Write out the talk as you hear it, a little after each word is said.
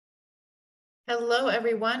Hello,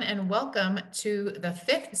 everyone, and welcome to the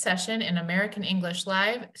 5th session in American English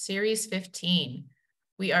Live, Series 15.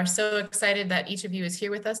 We are so excited that each of you is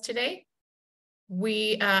here with us today.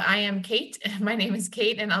 I am Kate. My name is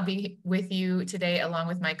Kate, and I'll be with you today along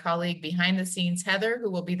with my colleague behind the scenes, Heather, who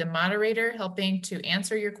will be the moderator, helping to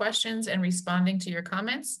answer your questions and responding to your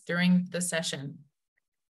comments during the session.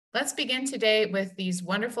 Let's begin today with these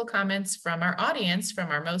wonderful comments from our audience from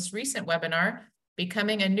our most recent webinar,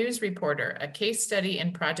 Becoming a News Reporter, a case study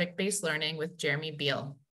in project-based learning with Jeremy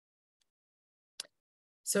Beal.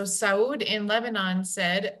 So Saud in Lebanon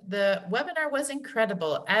said, the webinar was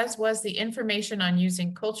incredible, as was the information on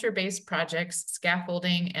using culture-based projects,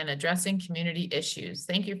 scaffolding, and addressing community issues.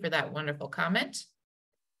 Thank you for that wonderful comment.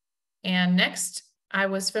 And next, I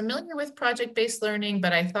was familiar with project-based learning,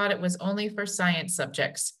 but I thought it was only for science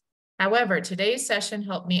subjects. However, today's session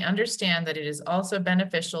helped me understand that it is also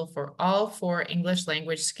beneficial for all 4 English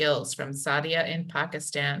language skills from Sadia in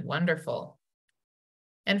Pakistan. Wonderful.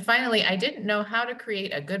 And finally, I didn't know how to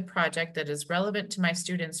create a good project that is relevant to my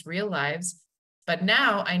students' real lives, but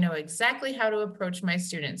now I know exactly how to approach my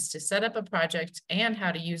students to set up a project and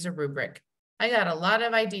how to use a rubric. I got a lot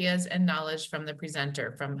of ideas and knowledge from the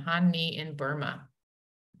presenter, from Han Ni in Burma.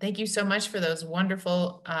 Thank you so much for those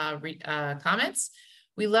wonderful comments.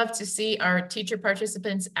 We love to see our teacher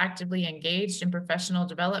participants actively engaged in professional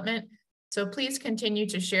development. So please continue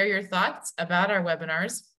to share your thoughts about our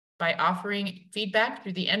webinars by offering feedback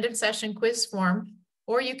through the end of session quiz form,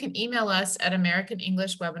 or you can email us at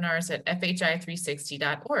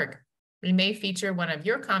americanenglishwebinars@fhi360.org. We may feature one of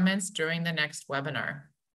your comments during the next webinar.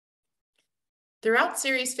 Throughout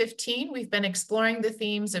Series 15, we've been exploring the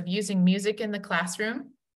themes of using music in the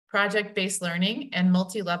classroom, project-based learning, and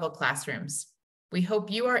multi-level classrooms. We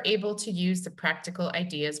hope you are able to use the practical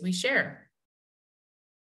ideas we share.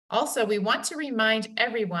 Also, we want to remind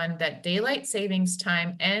everyone that daylight savings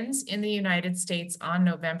time ends in the United States on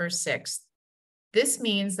November 6th. This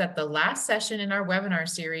means that the last session in our webinar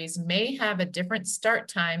series may have a different start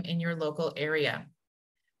time in your local area.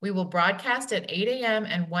 We will broadcast at 8 a.m.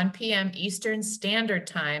 and 1 p.m. Eastern Standard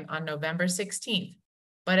Time on November 16th,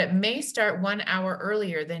 but it may start 1 hour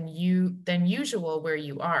earlier than usual where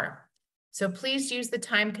you are. So please use the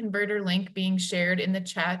time converter link being shared in the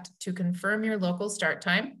chat to confirm your local start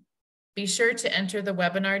time. Be sure to enter the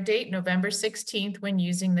webinar date, November 16th, when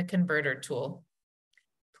using the converter tool.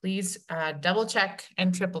 Please double check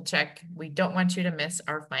and triple check. We don't want you to miss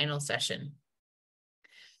our final session.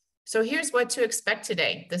 So here's what to expect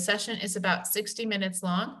today. The session is about 60 minutes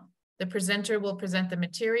long. The presenter will present the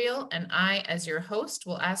material, and I, as your host,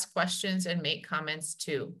 will ask questions and make comments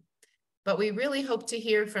too. But we really hope to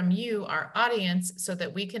hear from you, our audience, so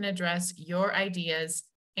that we can address your ideas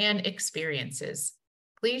and experiences.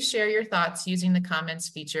 Please share your thoughts using the comments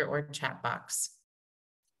feature or chat box.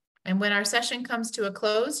 And when our session comes to a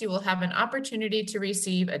close, you will have an opportunity to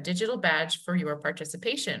receive a digital badge for your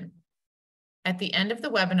participation. At the end of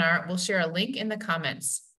the webinar, we'll share a link in the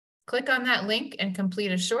comments. Click on that link and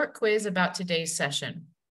complete a short quiz about today's session.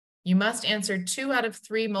 You must answer 2 out of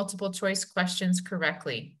 3 multiple choice questions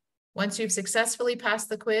correctly. Once you've successfully passed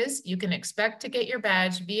the quiz, you can expect to get your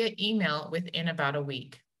badge via email within about a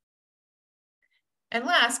week. And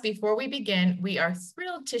last, before we begin, we are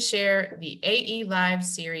thrilled to share the AE Live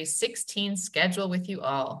Series 16 schedule with you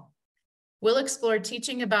all. We'll explore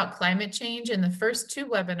teaching about climate change in the first 2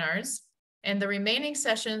 webinars, and the remaining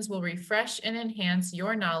sessions will refresh and enhance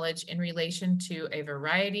your knowledge in relation to a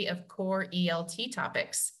variety of core ELT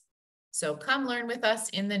topics. So come learn with us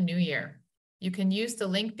in the new year. You can use the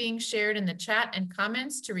link being shared in the chat and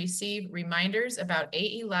comments to receive reminders about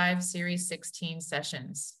AE Live Series 16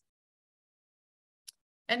 sessions.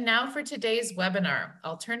 And now for today's webinar,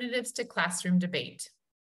 Alternatives to Classroom Debate.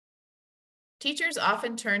 Teachers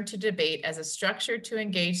often turn to debate as a structure to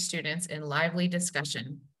engage students in lively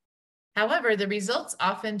discussion. However, the results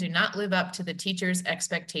often do not live up to the teacher's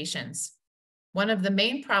expectations. One of the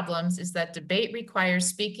main problems is that debate requires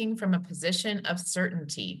speaking from a position of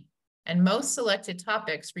certainty, and most selected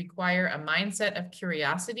topics require a mindset of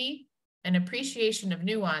curiosity, an appreciation of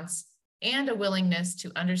nuance, and a willingness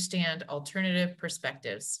to understand alternative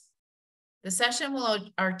perspectives. The session will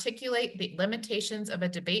articulate the limitations of a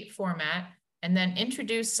debate format and then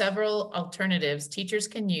introduce several alternatives teachers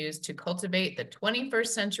can use to cultivate the 21st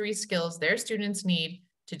century skills their students need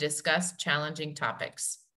to discuss challenging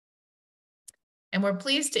topics. And we're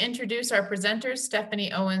pleased to introduce our presenter,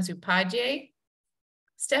 Stephanie Owens-Upadhyay.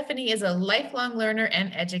 Stephanie is a lifelong learner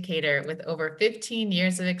and educator with over 15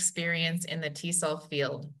 years of experience in the TESOL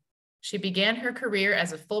field. She began her career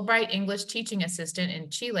as a Fulbright English teaching assistant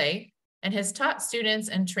in Chile and has taught students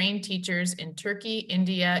and trained teachers in Turkey,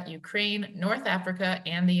 India, Ukraine, North Africa,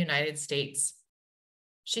 and the United States.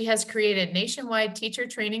 She has created nationwide teacher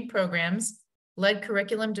training programs, led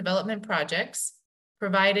curriculum development projects,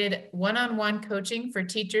 provided one-on-one coaching for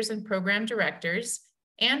teachers and program directors,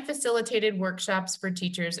 and facilitated workshops for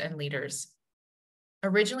teachers and leaders.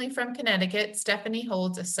 Originally from Connecticut, Stephanie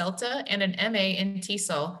holds a CELTA and an MA in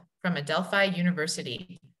TESOL from Adelphi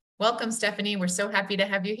University. Welcome, Stephanie. We're so happy to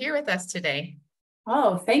have you here with us today.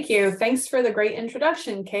 Oh, thank you. Thanks for the great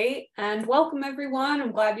introduction, Kate, and welcome everyone.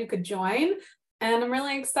 I'm glad you could join, and I'm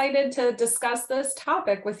really excited to discuss this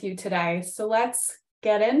topic with you today. So let's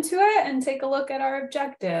get into it and take a look at our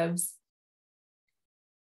objectives.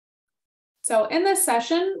 So in this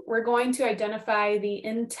session, we're going to identify the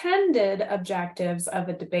intended objectives of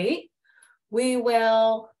a debate. We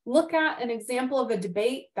will look at an example of a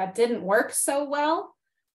debate that didn't work so well.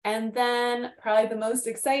 And then probably the most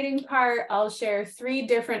exciting part, I'll share 3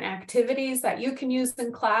 different activities that you can use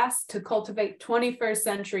in class to cultivate 21st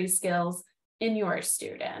century skills in your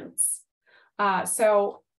students.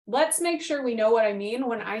 So let's make sure we know what I mean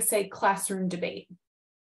when I say classroom debate.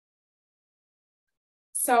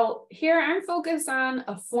 So here I'm focused on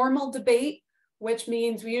a formal debate, which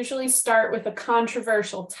means we usually start with a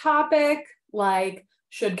controversial topic, like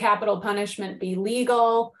should capital punishment be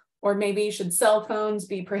legal, or maybe should cell phones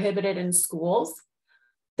be prohibited in schools.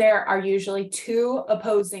 There are usually 2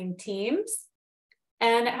 opposing teams,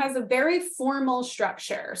 and it has a very formal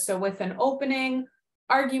structure. So with an opening,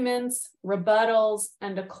 arguments, rebuttals,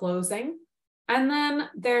 and a closing. And then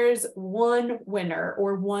there's one winner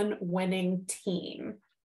or one winning team.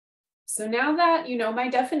 So now that you know my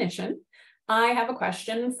definition, I have a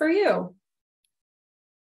question for you.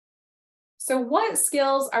 So what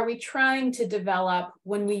skills are we trying to develop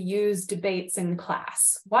when we use debates in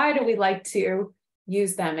class? Why do we like to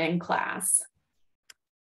use them in class?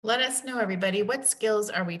 Let us know, everybody. What skills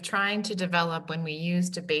are we trying to develop when we use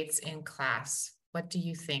debates in class? What do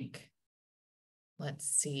you think? Let's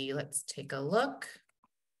see. Let's take a look.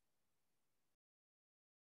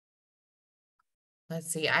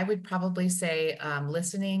 Let's see. I would probably say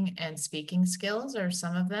listening and speaking skills are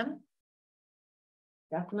some of them.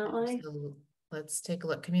 Definitely. So let's take a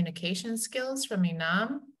look. Communication skills from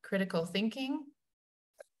Inam. Critical thinking.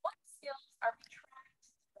 What skills are we trying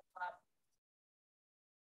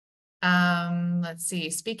to develop? Let's see.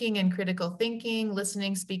 Speaking and critical thinking.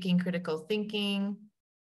 Listening, speaking, critical thinking.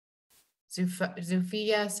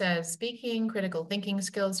 Zufia says speaking, critical thinking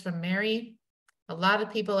skills from Mary. A lot of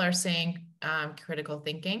people are saying critical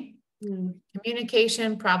thinking.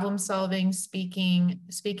 Communication, problem solving, speaking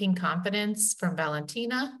confidence from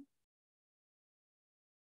Valentina.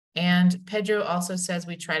 And Pedro also says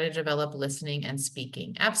we try to develop listening and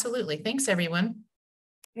speaking. Absolutely. Thanks, everyone.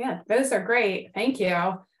 Yeah, those are great. Thank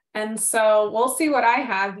you. And so we'll see what I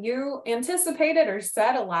have. You anticipated or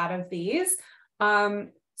said a lot of these.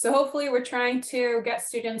 So hopefully we're trying to get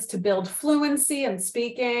students to build fluency in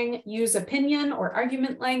speaking, use opinion or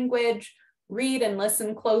argument language, read and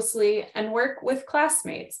listen closely, and work with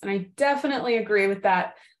classmates. And I definitely agree with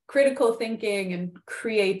that critical thinking and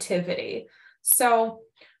creativity. So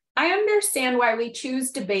I understand why we choose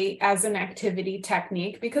debate as an activity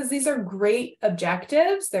technique, because these are great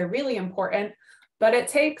objectives. They're really important, but it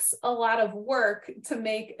takes a lot of work to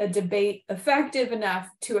make a debate effective enough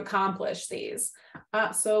to accomplish these.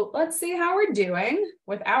 So let's see how we're doing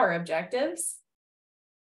with our objectives.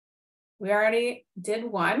 We already did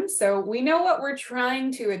one, so we know what we're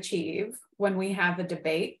trying to achieve when we have a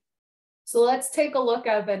debate. So let's take a look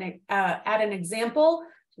at an example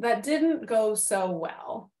that didn't go so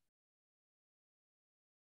well.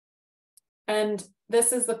 And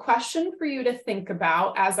this is the question for you to think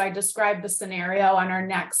about as I describe the scenario on our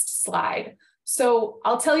next slide. So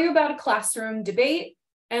I'll tell you about a classroom debate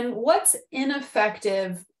and what's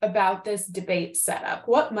ineffective about this debate setup.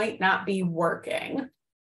 What might not be working?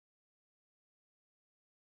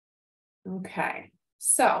 Okay,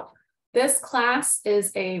 so this class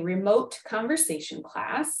is a remote conversation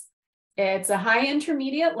class. It's a high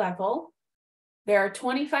intermediate level. There are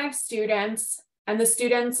 25 students, and the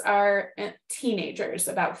students are teenagers,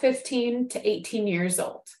 about 15 to 18 years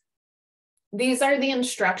old. These are the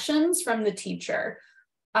instructions from the teacher.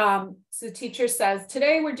 So the teacher says,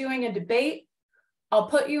 today we're doing a debate. I'll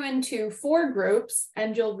put you into 4 groups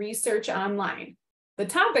and you'll research online. The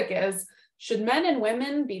topic is, should men and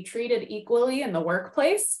women be treated equally in the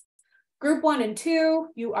workplace? Group 1 and 2,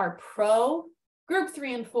 you are pro. Group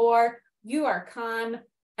 3 and 4, you are con.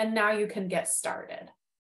 And now you can get started.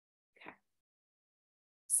 Okay.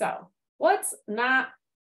 So what's not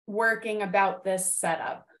working about this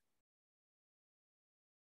setup?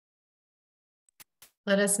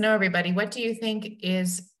 Let us know, everybody. What do you think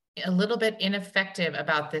is a little bit ineffective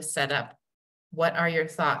about this setup? What are your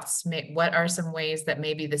thoughts? What are some ways that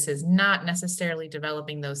maybe this is not necessarily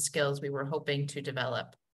developing those skills we were hoping to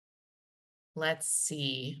develop? Let's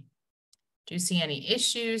see. Do you see any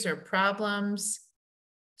issues or problems?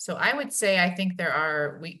 So I would say, I think there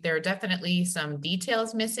are definitely some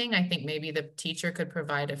details missing. I think maybe the teacher could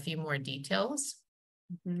provide a few more details.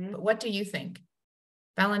 Mm-hmm. But what do you think?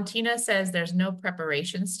 Valentina says there's no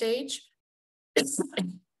preparation stage.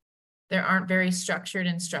 There aren't very structured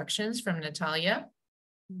instructions from Natalia.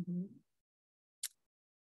 Mm-hmm.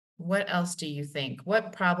 What else do you think?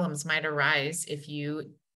 What problems might arise if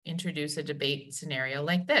you introduce a debate scenario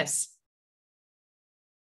like this?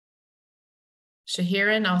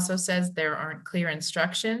 Shahiran also says there aren't clear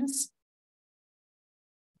instructions.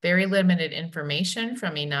 Very limited information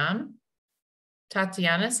from Inam.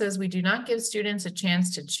 Tatiana says we do not give students a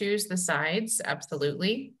chance to choose the sides.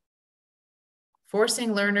 Absolutely.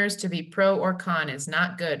 Forcing learners to be pro or con is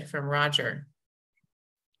not good from Roger.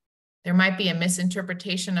 There might be a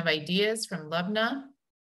misinterpretation of ideas from Lubna.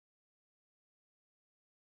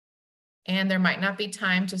 And there might not be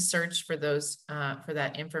time to search for for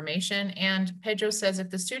that information. And Pedro says if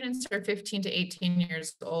the students are 15 to 18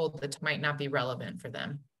 years old, that might not be relevant for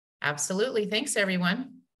them. Absolutely. Thanks,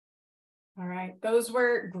 everyone. All right, those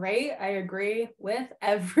were great. I agree with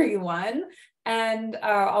everyone. And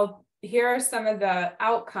here are some of the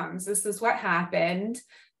outcomes. This is what happened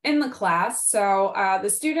in the class. So the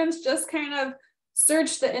students just kind of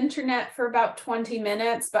searched the internet for about 20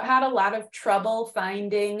 minutes, but had a lot of trouble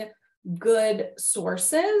finding good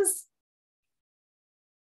sources.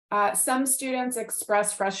 Some students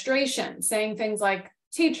expressed frustration, saying things like,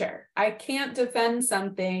 "Teacher, I can't defend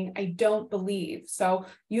something I don't believe." So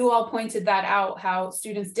you all pointed that out, how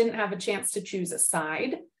students didn't have a chance to choose a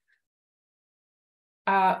side.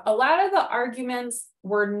 A lot of the arguments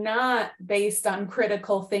were not based on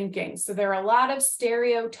critical thinking. So there are a lot of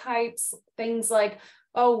stereotypes, things like,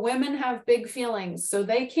 oh, women have big feelings, so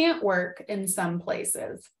they can't work in some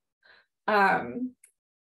places.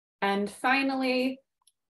 And finally,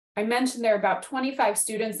 I mentioned there are about 25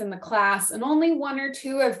 students in the class, and only 1 or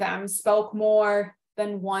 2 of them spoke more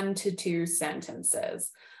than 1 to 2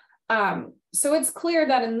 sentences. So it's clear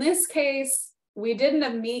that in this case, we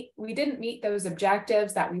didn't meet those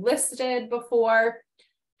objectives that we listed before.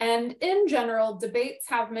 And in general, debates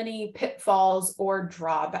have many pitfalls or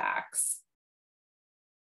drawbacks.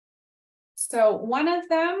 So one of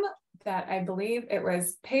them that I believe it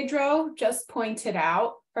was Pedro just pointed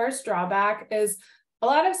out, first drawback is a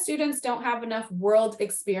lot of students don't have enough world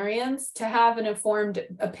experience to have an informed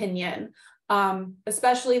opinion,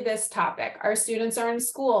 especially this topic. Our students are in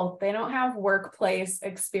school. They don't have workplace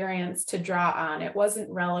experience to draw on. It wasn't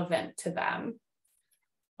relevant to them.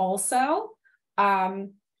 Also,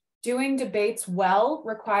 doing debates well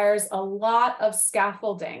requires a lot of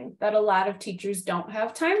scaffolding that a lot of teachers don't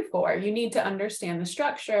have time for. You need to understand the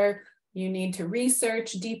structure. You need to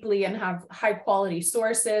research deeply and have high quality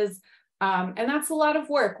sources. And that's a lot of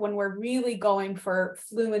work when we're really going for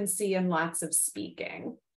fluency and lots of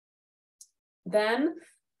speaking. Then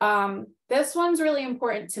this one's really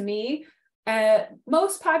important to me.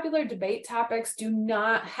 Most popular debate topics do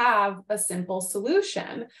not have a simple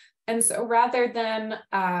solution. And so rather than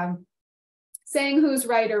saying who's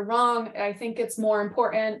right or wrong, I think it's more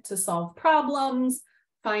important to solve problems,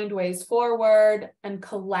 find ways forward, and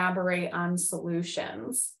collaborate on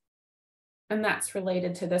solutions. And that's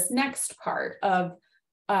related to this next part of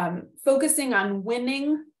focusing on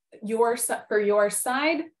winning for your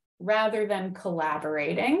side rather than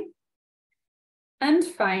collaborating. And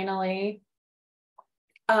finally,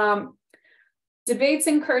 debates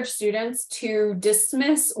encourage students to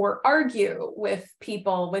dismiss or argue with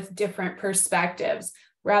people with different perspectives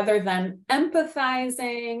rather than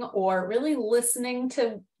empathizing or really listening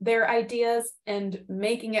to their ideas and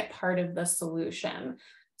making it part of the solution.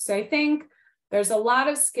 So I think there's a lot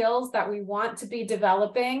of skills that we want to be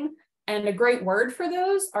developing, and a great word for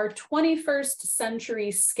those are 21st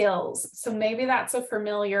century skills. So maybe that's a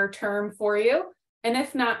familiar term for you. And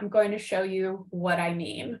if not, I'm going to show you what I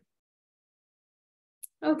mean.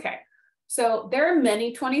 Okay, so there are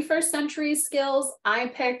many 21st century skills. I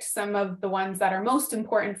picked some of the ones that are most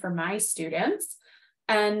important for my students.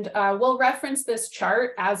 And we'll reference this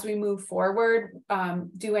chart as we move forward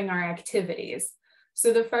doing our activities.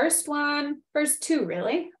 So the first two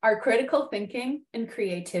really, are critical thinking and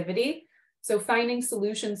creativity. So finding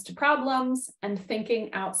solutions to problems and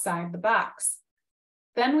thinking outside the box.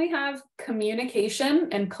 Then we have communication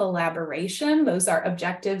and collaboration. Those are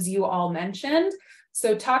objectives you all mentioned.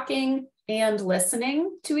 So talking and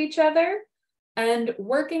listening to each other and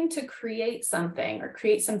working to create something or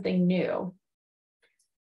create something new.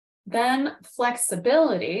 Then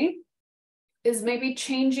flexibility is maybe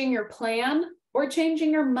changing your plan or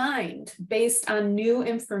changing your mind based on new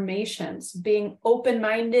information, so being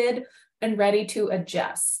open-minded and ready to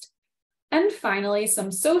adjust. And finally,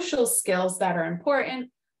 some social skills that are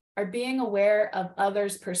important are being aware of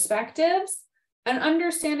others' perspectives and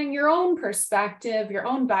understanding your own perspective, your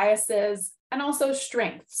own biases, and also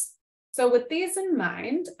strengths. So with these in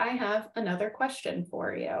mind, I have another question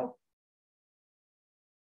for you.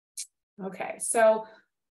 Okay, so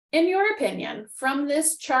in your opinion, from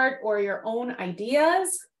this chart or your own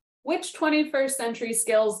ideas, which 21st century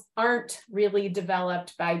skills aren't really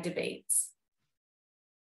developed by debates?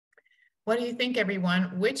 What do you think,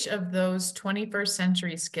 everyone? Which of those 21st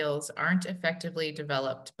century skills aren't effectively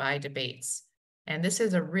developed by debates? And this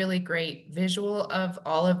is a really great visual of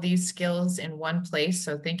all of these skills in one place.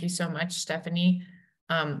 So thank you so much, Stephanie.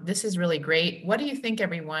 This is really great. What do you think,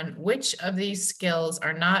 everyone? Which of these skills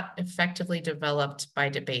are not effectively developed by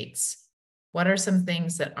debates? What are some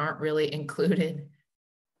things that aren't really included?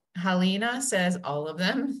 Halina says all of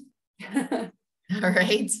them. All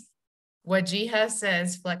right. Wajiha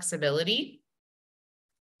says flexibility.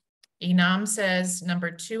 Inam says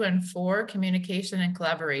number 2 and 4, communication and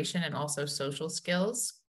collaboration, and also social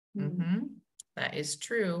skills. That is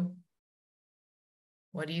true.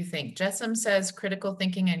 What do you think? Jessam says critical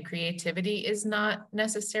thinking and creativity is not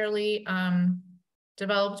necessarily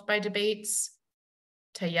developed by debates.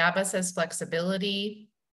 Tayaba says flexibility.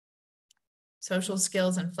 Social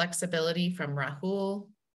skills and flexibility from Rahul.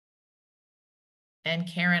 And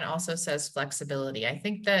Karen also says flexibility. I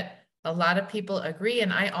think that a lot of people agree,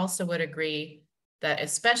 and I also would agree that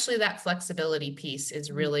especially that flexibility piece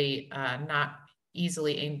is really not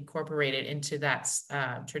easily incorporated into that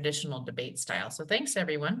traditional debate style. So thanks,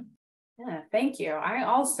 everyone. Yeah, thank you. I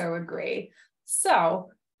also agree. So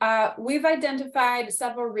we've identified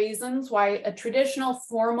several reasons why a traditional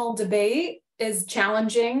formal debate is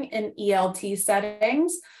challenging in ELT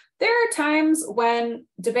settings. There are times when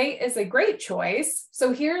debate is a great choice.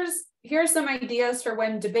 So here's some ideas for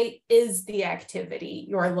when debate is the activity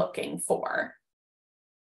you're looking for.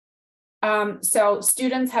 So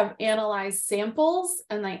students have analyzed samples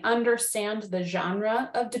and they understand the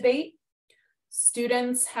genre of debate.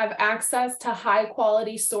 Students have access to high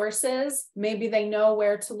quality sources. Maybe they know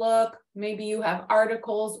where to look. Maybe you have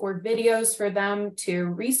articles or videos for them to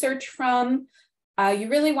research from. You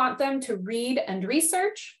really want them to read and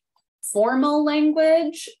research. Formal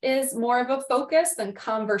language is more of a focus than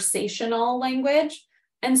conversational language,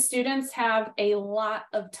 and students have a lot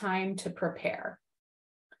of time to prepare.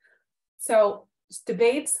 So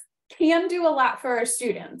debates can do a lot for our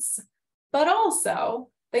students, but also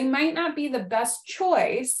they might not be the best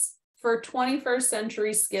choice for 21st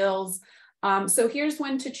century skills. So here's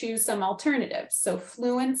when to choose some alternatives. So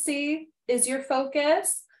fluency is your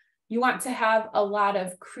focus. You want to have a lot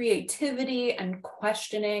of creativity and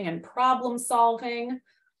questioning and problem solving.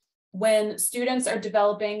 When students are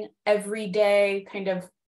developing everyday kind of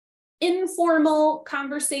informal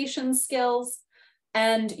conversation skills,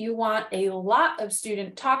 and you want a lot of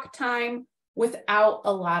student talk time without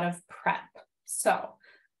a lot of prep. So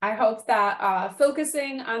I hope that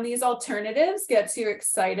focusing on these alternatives gets you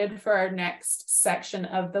excited for our next section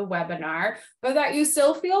of the webinar, but that you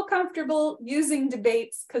still feel comfortable using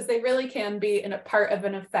debates because they really can be a part of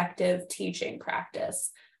an effective teaching practice.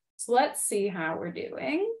 So let's see how we're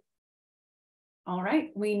doing. All right,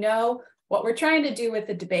 we know what we're trying to do with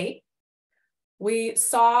the debate. We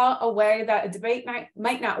saw a way that a debate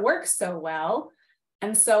might not work so well.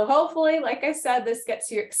 And so hopefully, like I said, this gets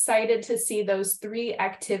you excited to see those 3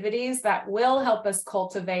 activities that will help us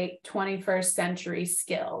cultivate 21st century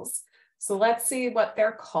skills. So let's see what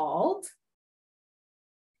they're called.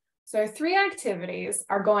 So our 3 activities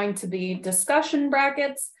are going to be discussion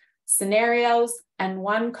brackets, scenarios, and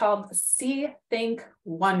one called See, Think,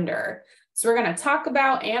 Wonder. So we're going to talk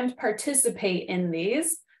about and participate in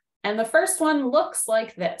these. And the first one looks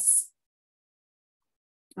like this.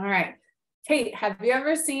 All right. Kate, have you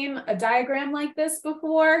ever seen a diagram like this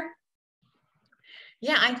before?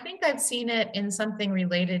 Yeah, I think I've seen it in something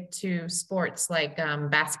related to sports like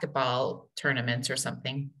basketball tournaments or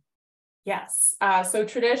something. Yes. So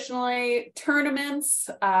traditionally tournaments,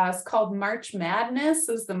 it's called March Madness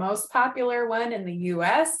is the most popular one in the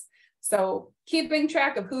US. So keeping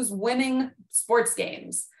track of who's winning sports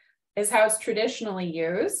games is how it's traditionally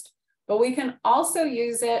used. But we can also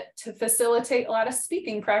use it to facilitate a lot of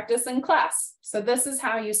speaking practice in class. So this is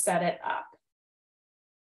how you set it up.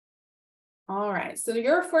 All right, so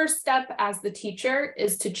your first step as the teacher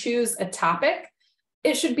is to choose a topic.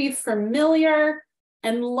 It should be familiar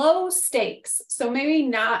and low stakes. So maybe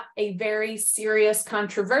not a very serious,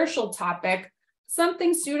 controversial topic,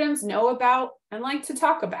 something students know about and like to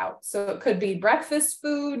talk about. So it could be breakfast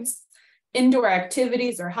foods, indoor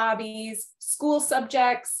activities or hobbies, school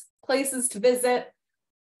subjects, places to visit,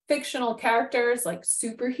 fictional characters like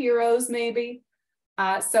superheroes maybe.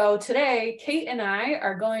 So today, Kate and I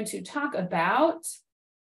are going to talk about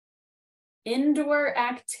indoor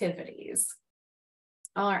activities.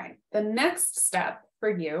 All right, the next step for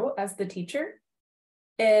you as the teacher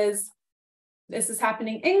is, this is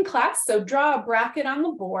happening in class, so draw a bracket on the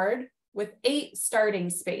board with 8 starting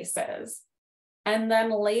spaces, and then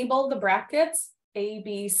label the brackets A,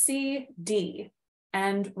 B, C, D,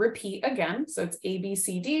 and repeat again. So it's A, B,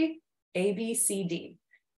 C, D, A, B, C, D.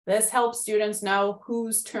 This helps students know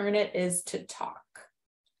whose turn it is to talk.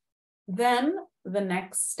 Then the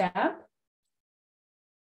next step,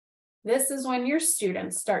 this is when your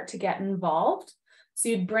students start to get involved. So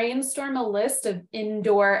you'd brainstorm a list of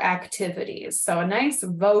indoor activities. So a nice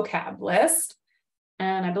vocab list.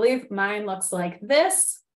 And I believe mine looks like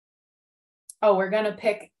this. Oh, we're going to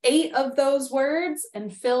pick 8 of those words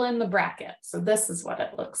and fill in the bracket. So this is what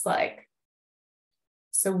it looks like.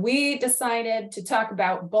 So we decided to talk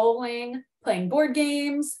about bowling, playing board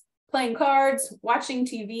games, playing cards, watching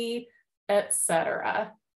TV,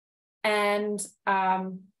 etc. And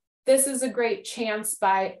this is a great chance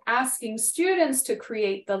by asking students to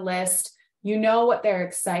create the list. You know what they're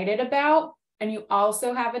excited about, and you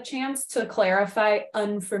also have a chance to clarify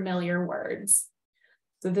unfamiliar words.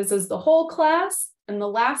 So this is the whole class, and the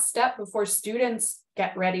last step before students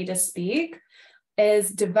get ready to speak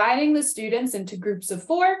is dividing the students into groups of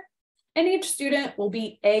 4, and each student will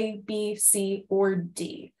be A, B, C, or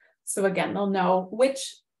D. So again, they'll know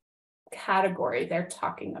which category they're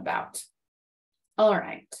talking about. All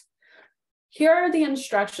right. Here are the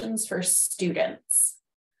instructions for students.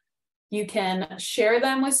 You can share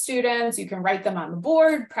them with students, you can write them on the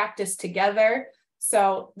board, practice together.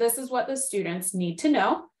 So this is what the students need to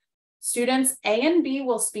know. Students A and B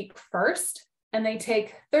will speak first, and they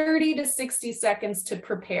take 30 to 60 seconds to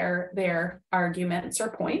prepare their arguments or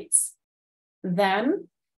points. Then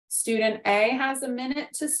student A has a minute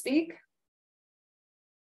to speak.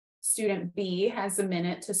 Student B has a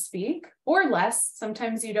minute to speak, or less.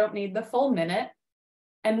 Sometimes you don't need the full minute.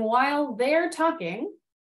 And while they're talking,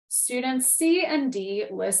 students C and D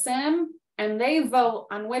listen, and they vote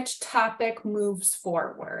on which topic moves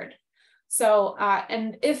forward. So,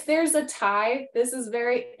 and if there's a tie, this is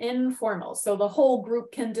very informal. So the whole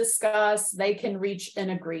group can discuss, they can reach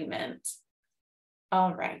an agreement.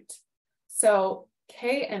 All right. So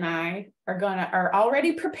Kate and I are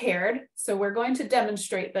already prepared. So we're going to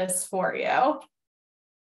demonstrate this for you.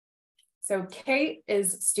 So Kate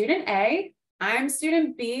is student A, I'm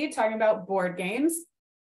student B, talking about board games.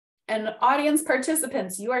 And audience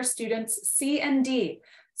participants, you are students C and D.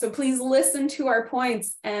 So please listen to our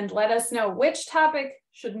points and let us know which topic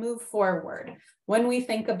should move forward when we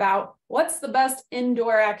think about what's the best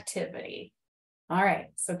indoor activity. All right,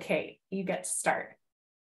 so Kate, you get to start.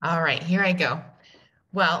 All right, here I go.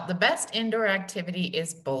 Well, the best indoor activity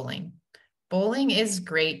is bowling. Bowling is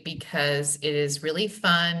great because it is really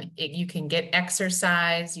fun. You can get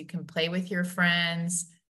exercise, you can play with your friends,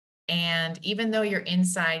 and even though you're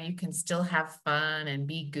inside, you can still have fun and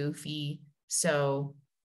be goofy. So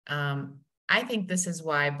I think this is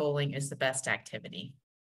why bowling is the best activity.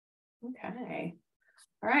 Okay.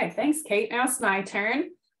 All right, thanks, Kate. Now it's my turn.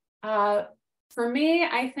 For me,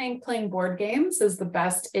 I think playing board games is the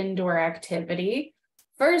best indoor activity.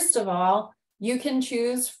 First of all, you can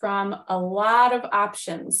choose from a lot of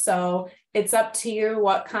options. So it's up to you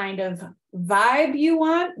what kind of vibe you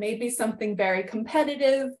want. Maybe something very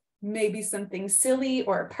competitive, maybe something silly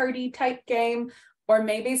or a party type game, or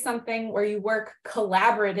maybe something where you work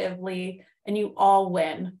collaboratively and you all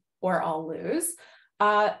win or all lose.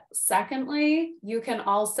 Secondly, you can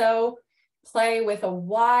also play with a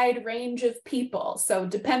wide range of people. So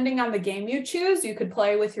depending on the game you choose, you could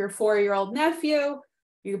play with your 4-year-old nephew,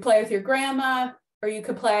 you could play with your grandma, or you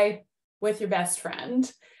could play with your best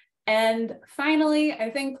friend. And finally,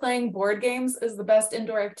 I think playing board games is the best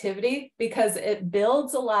indoor activity because it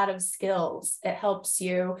builds a lot of skills. It helps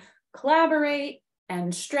you collaborate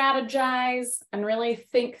and strategize and really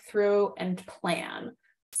think through and plan.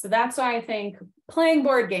 So that's why I think playing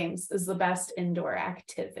board games is the best indoor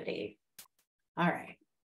activity. All right.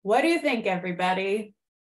 What do you think, everybody?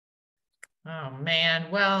 Oh man,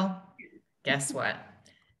 well, guess what?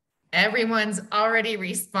 Everyone's already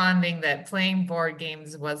responding that playing board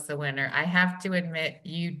games was the winner. I have to admit,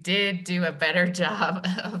 you did do a better job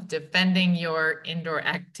of defending your indoor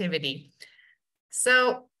activity.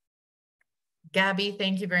 So Gabby,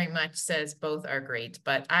 thank you very much, says both are great,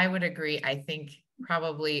 but I would agree. I think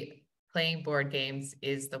probably playing board games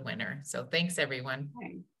is the winner. So thanks, everyone.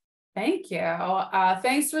 Thank you.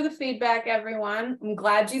 Thanks for the feedback, everyone. I'm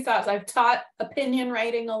glad you thought. I've taught opinion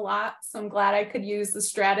writing a lot, so I'm glad I could use the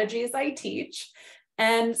strategies I teach.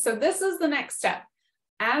 And so this is the next step.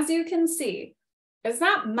 As you can see, it's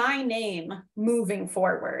not my name moving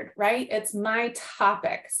forward, right? It's my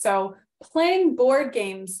topic. So playing board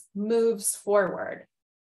games moves forward.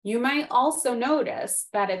 You might also notice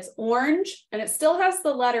that it's orange and it still has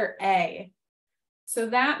the letter A. So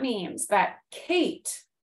that means that Kate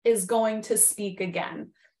is going to speak again.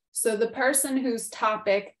 So the person whose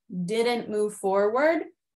topic didn't move forward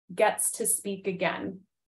gets to speak again.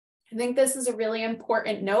 I think this is a really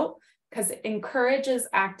important note because it encourages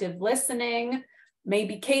active listening.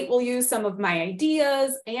 Maybe Kate will use some of my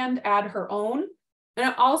ideas and add her own. And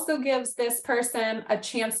it also gives this person a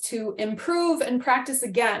chance to improve and practice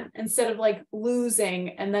again instead of like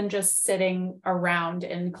losing and then just sitting around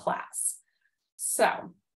in class.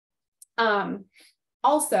 So,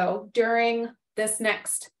 also during this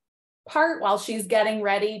next part, while she's getting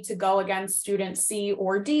ready to go against student C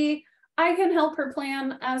or D, I can help her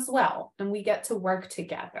plan as well, and we get to work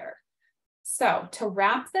together. So to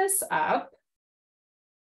wrap this up,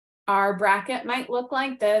 our bracket might look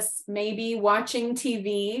like this, maybe watching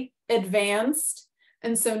TV, advanced.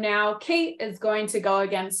 And so now Kate is going to go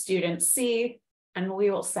against student C, and we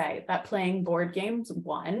will say that playing board games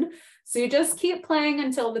won. So you just keep playing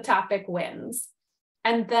until the topic wins.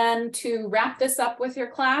 And then to wrap this up with your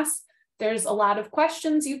class, there's a lot of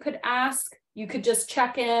questions you could ask. You could just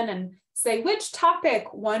check in and say which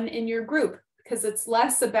topic won in your group, because it's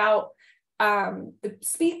less about the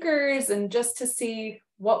speakers and just to see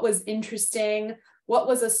what was interesting, what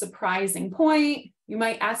was a surprising point. You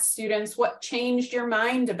might ask students what changed your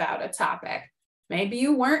mind about a topic. Maybe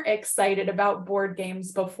you weren't excited about board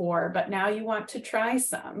games before, but now you want to try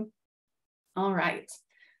some. All right,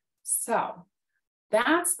 so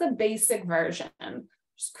that's the basic version.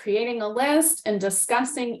 Just creating a list and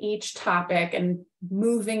discussing each topic and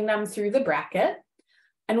moving them through the bracket.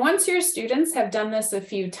 And once your students have done this a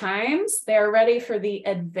few times, they're ready for the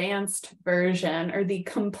advanced version or the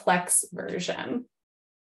complex version.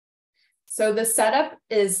 So the setup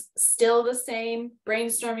is still the same,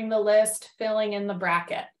 brainstorming the list, filling in the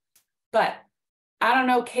bracket. But I don't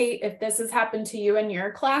know, Kate, if this has happened to you in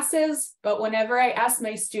your classes, but whenever I ask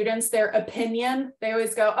my students their opinion, they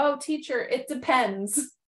always go, oh, teacher, it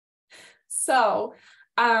depends. So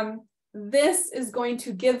this is going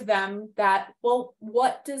to give them that, well,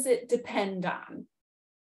 what does it depend on?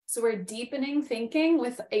 So we're deepening thinking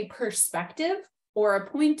with a perspective or a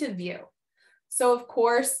point of view. So of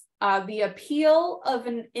course, the appeal of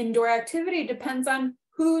an indoor activity depends on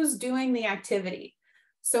who's doing the activity.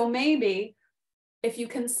 So maybe if you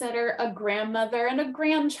consider a grandmother and a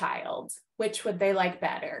grandchild, which would they like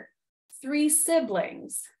better? 3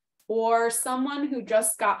 siblings, or someone who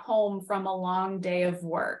just got home from a long day of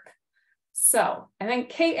work. So I think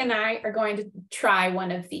Kate and I are going to try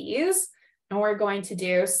one of these, and we're going to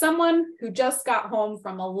do someone who just got home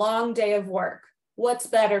from a long day of work. What's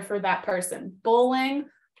better for that person, bowling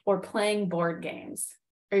or playing board games?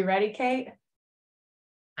 Are you ready, Kate?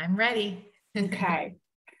 I'm ready. Okay.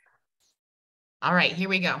 All right, here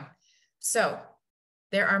we go. So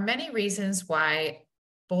there are many reasons why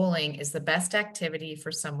bowling is the best activity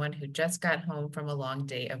for someone who just got home from a long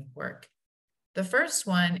day of work. The first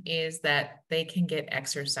one is that they can get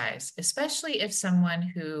exercise, especially if someone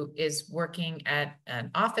who is working at an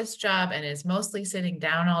office job and is mostly sitting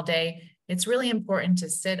down all day. It's really important to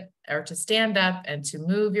sit or to stand up and to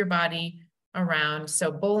move your body around.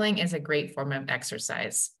 So bowling is a great form of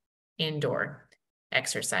exercise, indoor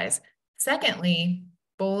exercise. Secondly,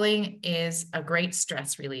 bowling is a great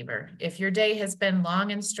stress reliever. If your day has been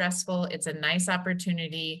long and stressful, it's a nice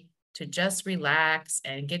opportunity to just relax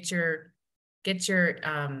and get your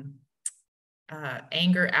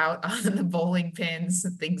anger out on the bowling pins,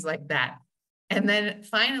 things like that. And then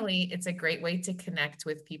finally, it's a great way to connect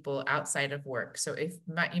with people outside of work. So if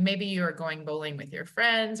maybe you are going bowling with your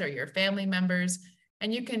friends or your family members,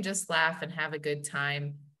 and you can just laugh and have a good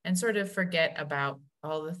time and sort of forget about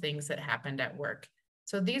all the things that happened at work.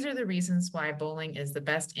 So these are the reasons why bowling is the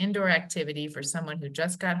best indoor activity for someone who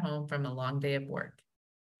just got home from a long day of work.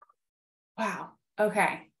 Wow.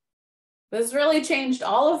 Okay. This really changed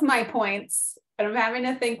all of my points, and I'm having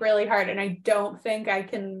to think really hard, and I don't think I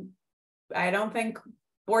can I don't think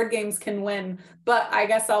board games can win, but I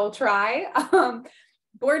guess I'll try.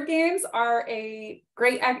 Board games are a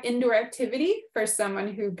great indoor activity for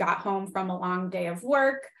someone who got home from a long day of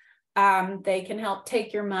work. They can help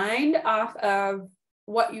take your mind off of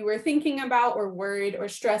what you were thinking about or worried or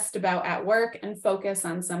stressed about at work and focus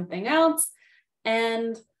on something else.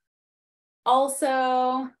 And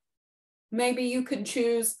also, maybe you could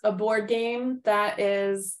choose a board game that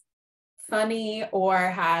is funny or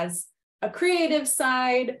has a creative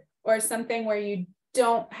side or something where you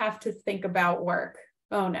don't have to think about work.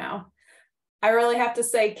 Oh no. I really have to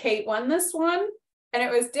say Kate won this one. And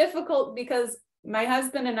it was difficult because my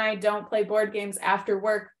husband and I don't play board games after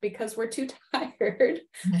work because we're too tired.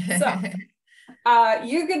 So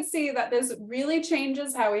you can see that this really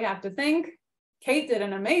changes how we have to think. Kate did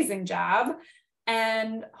an amazing job.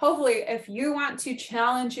 And hopefully, if you want to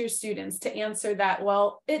challenge your students to answer that,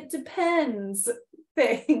 well, it depends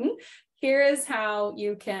thing, here is how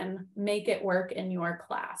you can make it work in your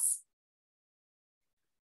class.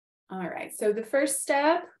 All right, so the first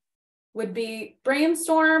step would be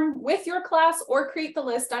brainstorm with your class or create the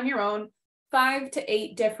list on your own, 5 to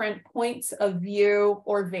 8 different points of view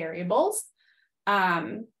or variables.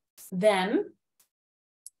 Then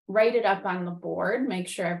write it up on the board, make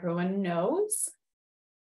sure everyone knows.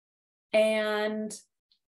 And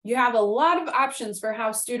you have a lot of options for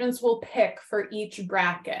how students will pick for each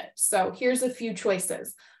bracket. So here's a few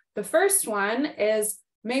choices. The first one is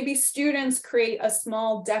maybe students create a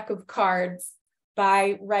small deck of cards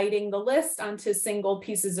by writing the list onto single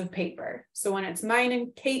pieces of paper. So when it's mine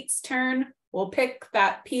and Kate's turn, we'll pick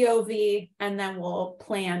that POV and then we'll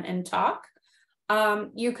plan and talk.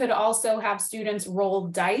 You could also have students roll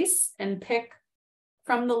dice and pick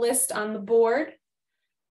from the list on the board.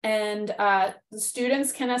 And the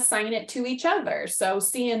students can assign it to each other. So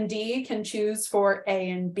C and D can choose for A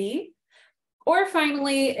and B. Or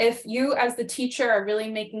finally, if you as the teacher are really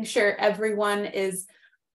making sure everyone is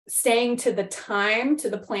staying to the time, to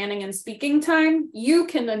the planning and speaking time, you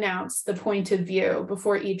can announce the point of view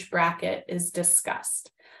before each bracket is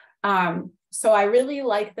discussed. So I really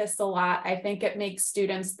like this a lot. I think it makes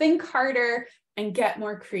students think harder and get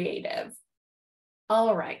more creative.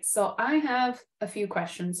 All right, so I have a few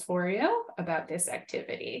questions for you about this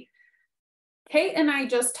activity. Kate and I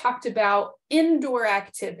just talked about indoor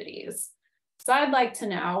activities. So I'd like to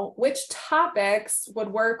know which topics would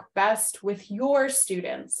work best with your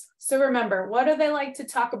students. So remember, what do they like to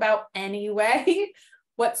talk about anyway?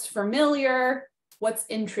 What's familiar? What's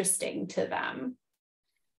interesting to them?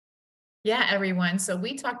 Yeah, everyone. So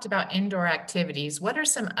we talked about indoor activities. What are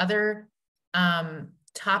some other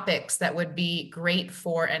topics that would be great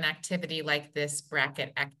for an activity like this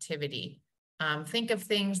bracket activity? Think of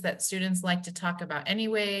things that students like to talk about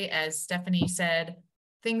anyway, as Stephanie said,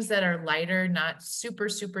 things that are lighter, not super,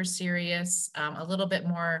 super serious, a little bit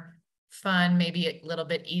more fun, maybe a little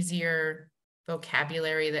bit easier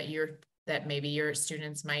vocabulary that maybe your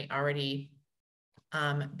students might already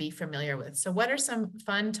be familiar with. So what are some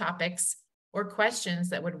fun topics or questions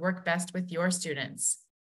that would work best with your students?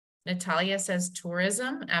 Natalia says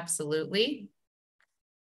tourism, absolutely.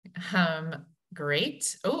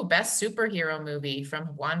 Great. Oh, best superhero movie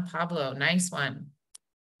from Juan Pablo, nice one.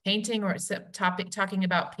 Painting or talking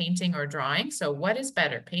about painting or drawing. So what is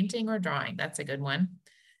better, painting or drawing? That's a good one.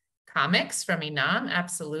 Comics from Inam,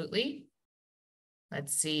 absolutely.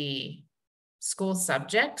 Let's see. School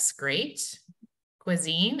subjects, great.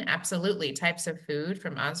 Cuisine, absolutely. Types of food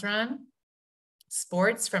from Azran.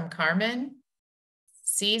 Sports from Carmen.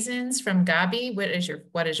 Seasons from Gabi.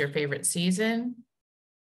 What is your favorite season?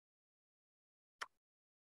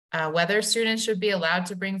 Whether students should be allowed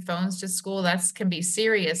to bring phones to school, that can be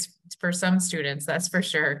serious for some students, that's for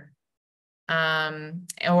sure.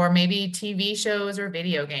 Or maybe TV shows or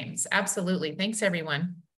video games. Absolutely. Thanks,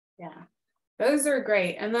 everyone. Yeah, those are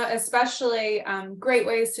great. And especially great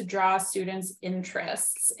ways to draw students'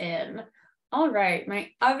 interests in. All right, my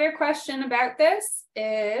other question about this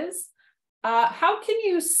is, how can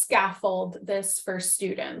you scaffold this for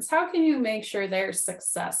students? How can you make sure they're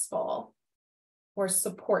successful or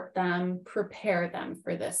support them, prepare them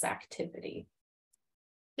for this activity?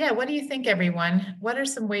 Yeah, what do you think, everyone? What are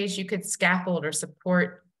some ways you could scaffold or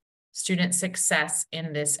support student success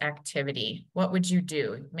in this activity? What would you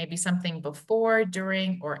do? Maybe something before,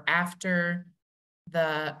 during, or after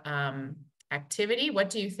the activity? What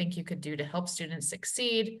do you think you could do to help students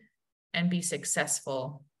succeed and be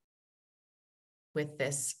successful with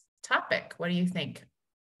this topic? What do you think?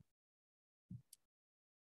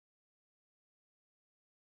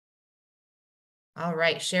 All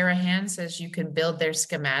right, Share a Hand says you can build their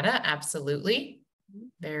schemata. Absolutely.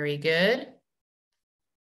 Very good.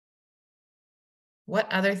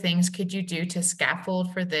 What other things could you do to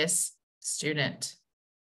scaffold for this student?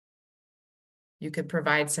 You could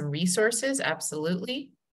provide some resources,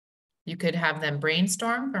 absolutely. You could have them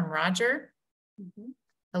brainstorm from Roger.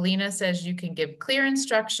 Helena says you can give clear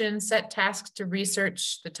instructions, set tasks to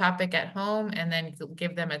research the topic at home, and then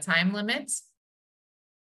give them a time limit.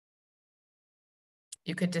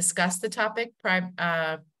 You could discuss the topic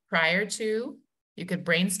prior to. You could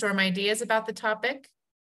brainstorm ideas about the topic.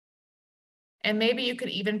 And maybe you could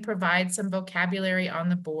even provide some vocabulary on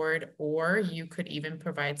the board, or you could even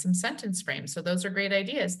provide some sentence frames. So those are great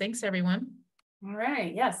ideas. Thanks, everyone. All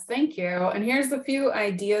right. Yes, thank you. And here's a few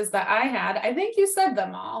ideas that I had. I think you said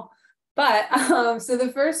them all. But so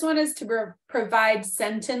the first one is to provide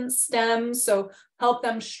sentence stems. So help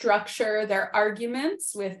them structure their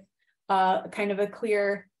arguments with kind of a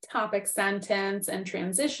clear topic sentence and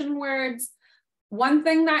transition words. One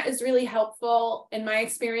thing that is really helpful in my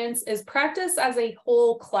experience is practice as a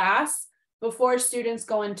whole class before students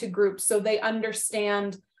go into groups so they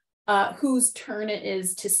understand whose turn it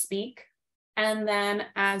is to speak. And then,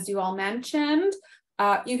 as you all mentioned,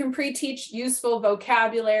 you can pre-teach useful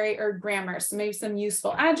vocabulary or grammar. So maybe some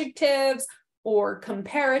useful adjectives or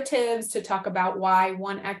comparatives to talk about why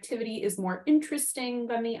one activity is more interesting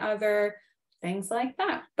than the other, things like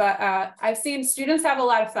that. But I've seen students have a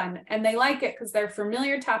lot of fun and they like it because they're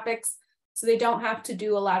familiar topics. So they don't have to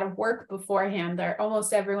do a lot of work beforehand.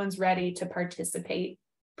 Almost everyone's ready to participate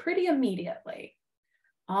pretty immediately.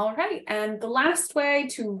 All right, and the last way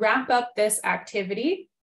to wrap up this activity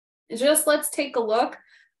is just let's take a look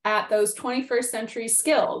at those 21st century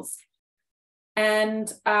skills. And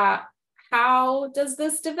how does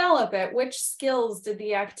this develop it? Which skills did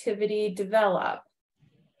the activity develop?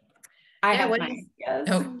 I have my ideas.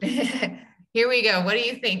 Oh, here we go. What do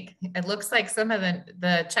you think? It looks like some of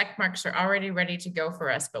the check marks are already ready to go for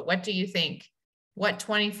us, but what do you think? What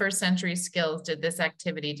 21st century skills did this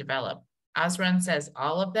activity develop? Azran says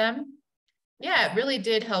all of them. Yeah, it really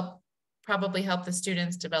did probably help the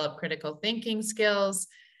students develop critical thinking skills,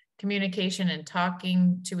 communication and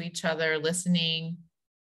talking to each other, listening,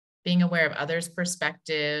 being aware of others'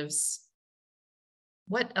 perspectives.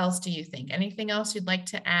 What else do you think? Anything else you'd like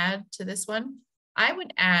to add to this one? I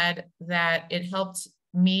would add that it helped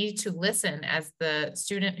me to listen as the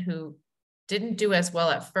student who didn't do as well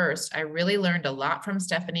at first. I really learned a lot from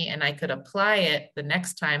Stephanie and I could apply it the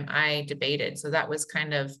next time I debated. So that was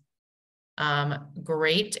kind of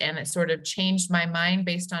great. And it sort of changed my mind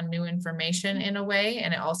based on new information in a way.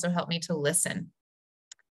 And it also helped me to listen.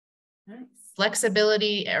 Nice.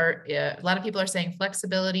 Flexibility, or a lot of people are saying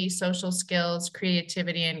flexibility, social skills,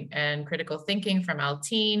 creativity, and critical thinking from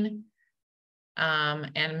Altine.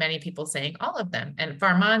 And many people saying all of them. And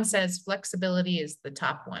Farman says flexibility is the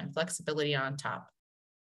top one, flexibility on top.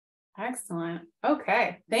 Excellent.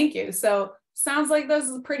 Okay, thank you. So sounds like this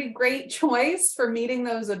is a pretty great choice for meeting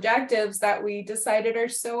those objectives that we decided are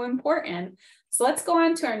so important. So let's go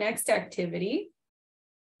on to our next activity.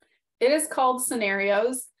 It is called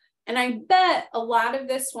scenarios. And I bet a lot of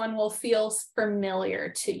this one will feel familiar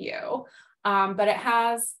to you, but it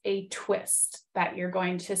has a twist that you're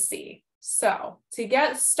going to see. So to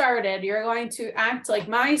get started, you're going to act like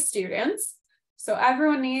my students. So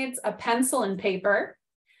everyone needs a pencil and paper.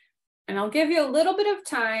 And I'll give you a little bit of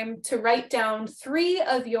time to write down 3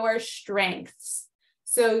 of your strengths.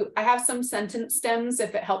 So I have some sentence stems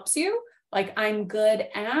if it helps you, like I'm good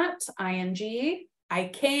at, ing, I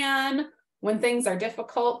can, when things are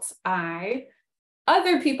difficult, I.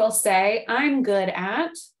 Other people say I'm good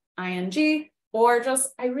at, ing, or just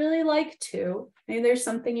I really like to. Maybe there's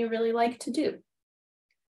something you really like to do.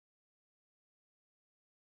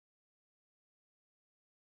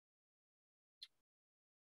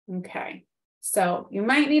 Okay, so you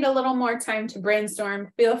might need a little more time to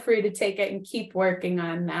brainstorm. Feel free to take it and keep working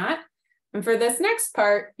on that. And for this next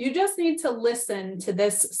part, you just need to listen to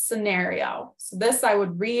this scenario. So this I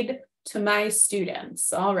would read to my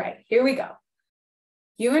students. All right, here we go.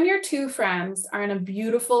 You and your 2 friends are in a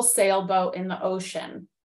beautiful sailboat in the ocean.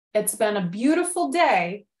 It's been a beautiful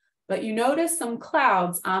day, but you notice some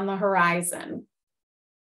clouds on the horizon.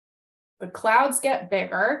 The clouds get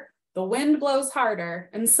bigger, the wind blows harder,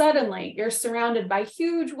 and suddenly you're surrounded by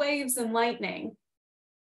huge waves and lightning.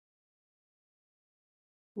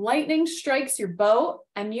 Lightning strikes your boat,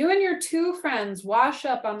 and you and your 2 friends wash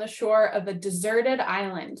up on the shore of a deserted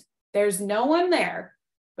island. There's no one there,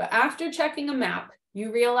 but after checking a map,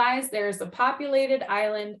 you realize there's a populated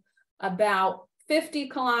island about 50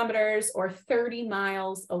 kilometers or 30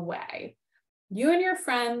 miles away. You and your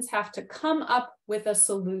friends have to come up with a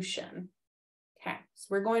solution. Okay, so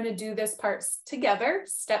we're going to do this part together,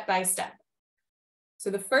 step by step. So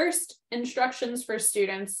the first instructions for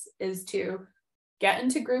students is to get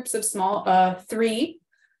into groups of 3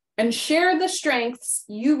 and share the strengths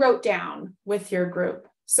you wrote down with your group.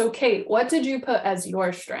 So Kate, what did you put as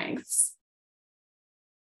your strengths?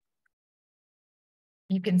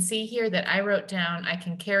 You can see here that I wrote down, I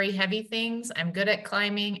can carry heavy things, I'm good at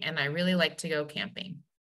climbing, and I really like to go camping.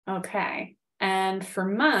 Okay, and for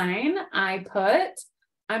mine, I put,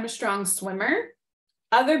 I'm a strong swimmer.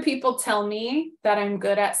 Other people tell me that I'm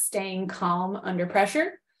good at staying calm under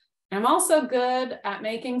pressure. I'm also good at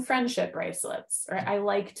making friendship bracelets, or I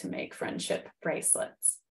like to make friendship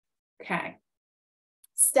bracelets. Okay.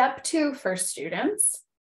 Step 2 for students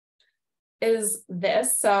is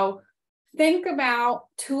this. So think about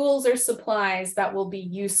tools or supplies that will be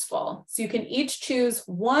useful. So you can each choose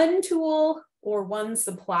one tool or one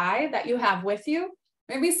supply that you have with you.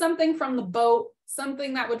 Maybe something from the boat,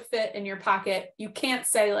 something that would fit in your pocket. You can't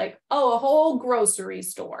say like, oh, a whole grocery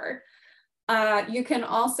store. You can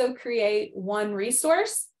also create one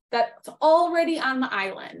resource that's already on the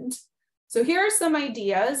island. So here are some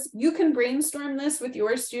ideas. You can brainstorm this with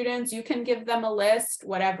your students. You can give them a list,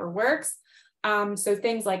 whatever works. So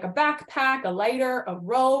things like a backpack, a lighter, a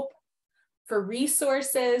rope. For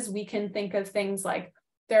resources, we can think of things like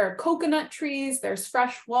there are coconut trees, there's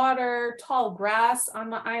fresh water, tall grass on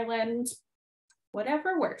the island,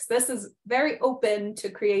 whatever works. This is very open to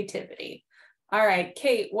creativity. All right,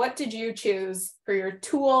 Kate, what did you choose for your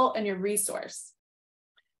tool and your resource?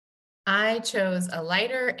 I chose a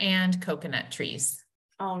lighter and coconut trees.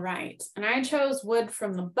 All right, and I chose wood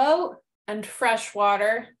from the boat and fresh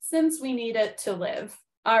water since we need it to live.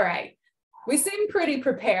 All right, we seem pretty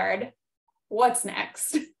prepared. What's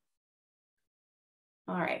next?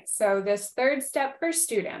 All right, so this third step for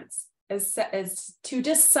students is to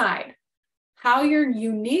decide how your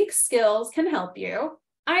unique skills can help you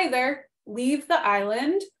either leave the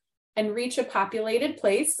island and reach a populated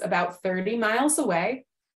place about 30 miles away,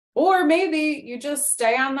 or maybe you just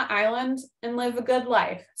stay on the island and live a good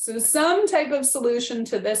life. So some type of solution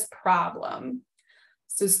to this problem.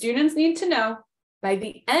 So students need to know by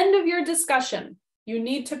the end of your discussion, you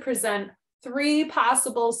need to present 3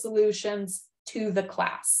 possible solutions to the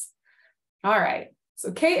class. All right,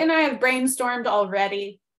 so Kate and I have brainstormed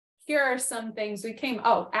already. Here are some things we came,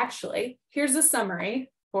 oh, actually, here's a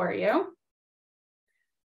summary for you.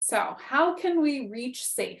 So how can we reach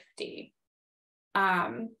safety?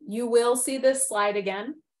 You will see this slide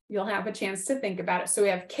again. You'll have a chance to think about it. So we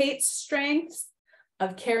have Kate's strengths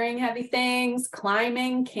of carrying heavy things,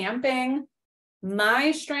 climbing, camping.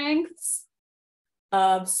 My strengths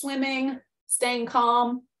of swimming, staying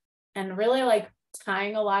calm, and really like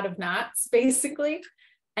tying a lot of knots, basically.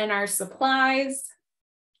 And our supplies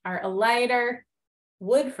are a lighter,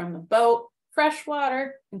 wood from the boat, fresh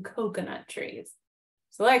water, and coconut trees.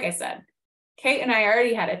 So like I said, Kate and I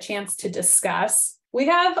already had a chance to discuss. We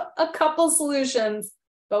have a couple solutions,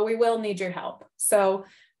 but we will need your help. So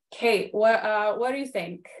Kate, what do you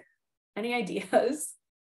think? Any ideas?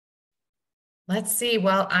 Let's see.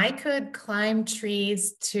 Well, I could climb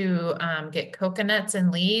trees to get coconuts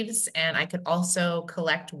and leaves, and I could also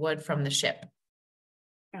collect wood from the ship.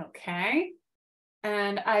 Okay.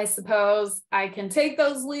 And I suppose I can take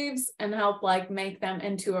those leaves and help like make them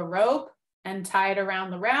into a rope and tie it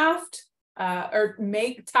around the raft, or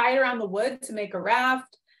tie it around the wood to make a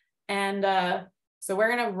raft. And so we're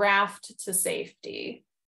gonna raft to safety.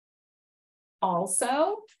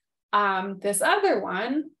 Also, this other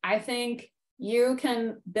one, I think you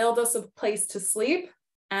can build us a place to sleep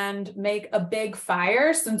and make a big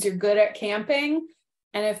fire since you're good at camping.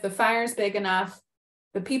 And if the fire's big enough,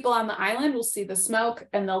 the people on the island will see the smoke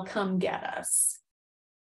and they'll come get us.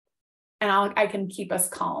 And I can keep us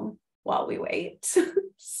calm while we wait.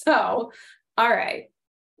 So, all right.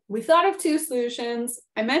 We thought of 2 solutions.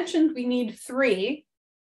 I mentioned we need 3.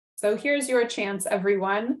 So here's your chance,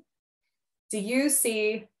 everyone. Do you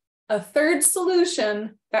see a 3rd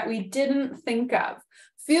solution that we didn't think of?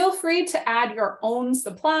 Feel free to add your own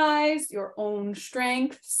supplies, your own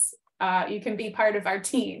strengths. You can be part of our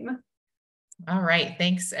team. All right,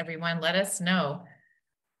 thanks everyone. Let us know.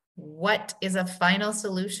 What is a final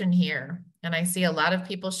solution here? And I see a lot of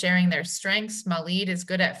people sharing their strengths. Malid is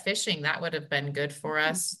good at fishing. That would have been good for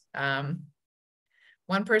us.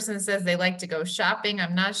 One person says they like to go shopping.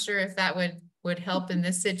 I'm not sure if that would help in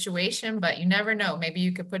this situation, but you never know. Maybe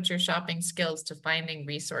you could put your shopping skills to finding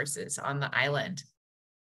resources on the island.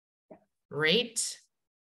 Great.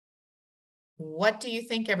 What do you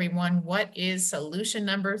think, everyone? What is solution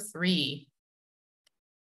number 3?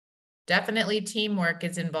 Definitely teamwork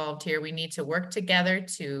is involved here. We need to work together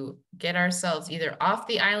to get ourselves either off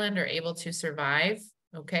the island or able to survive.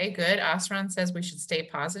 Okay, good. Asran says we should stay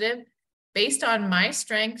positive. Based on my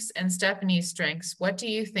strengths and Stephanie's strengths, what do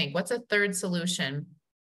you think? What's a third solution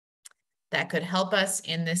that could help us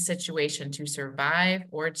in this situation to survive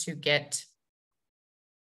or to get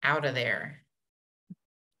out of there?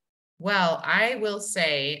 Well, I will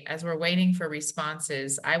say, as we're waiting for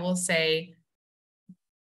responses, I will say,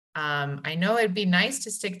 I know it'd be nice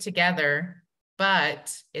to stick together,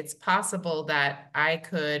 but it's possible that I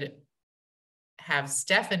could have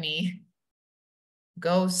Stephanie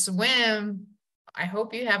go swim. I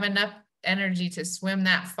hope you have enough energy to swim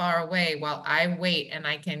that far away while I wait, and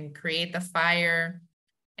I can create the fire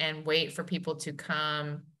and wait for people to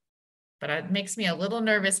come. But it makes me a little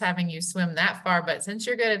nervous having you swim that far. But since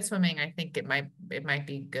you're good at swimming, I think it might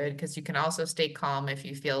be good, because you can also stay calm if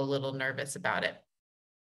you feel a little nervous about it.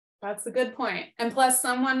 That's a good point. And plus,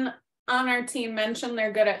 someone on our team mentioned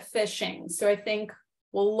they're good at fishing. So I think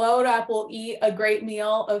we'll load up, we'll eat a great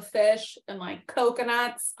meal of fish and like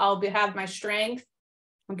coconuts. Have my strength.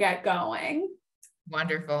 We'll get going.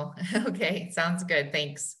 Wonderful. Okay, sounds good.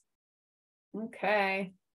 Thanks.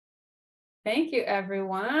 Okay. Thank you,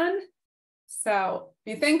 everyone. So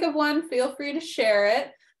if you think of one, feel free to share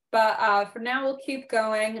it. But for now, we'll keep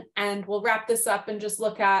going and we'll wrap this up and just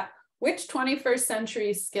look at which 21st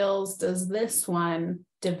century skills does this one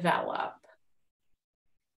develop?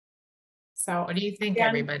 So what do you think,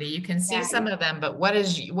 everybody? You can see some of them, but what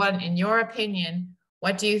in your opinion,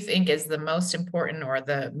 what do you think is the most important or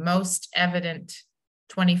the most evident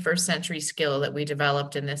 21st century skill that we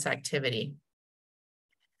developed in this activity?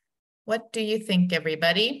 What do you think,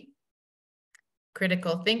 everybody?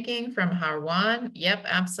 Critical thinking from Harwan. Yep,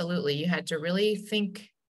 absolutely. You had to really think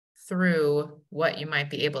through what you might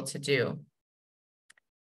be able to do.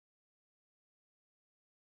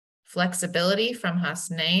 Flexibility from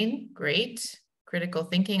Hasnain. Great. Critical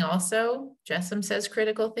thinking also. Jessam says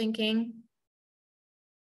critical thinking.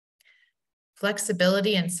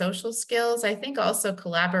 Flexibility and social skills. I think also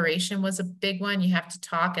collaboration was a big one. You have to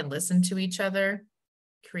talk and listen to each other.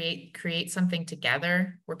 Create something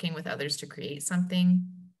together, working with others to create something.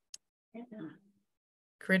 Yeah.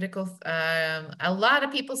 Critical, a lot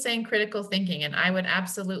of people saying critical thinking, and I would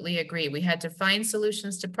absolutely agree. We had to find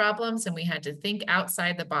solutions to problems, and we had to think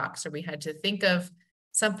outside the box, or we had to think of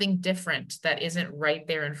something different that isn't right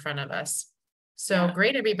there in front of us. So yeah.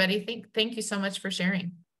 Great, everybody. Thank you so much for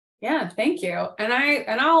sharing. Yeah, thank you. And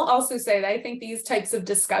I'll also say that I think these types of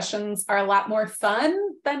discussions are a lot more fun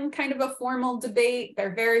than kind of a formal debate.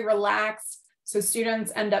 They're very relaxed. So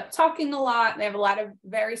students end up talking a lot. They have a lot of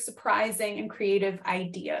very surprising and creative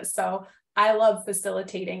ideas. So I love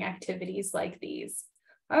facilitating activities like these.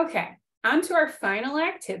 Okay, on to our final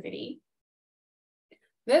activity.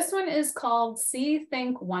 This one is called See,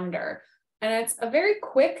 Think, Wonder. And it's a very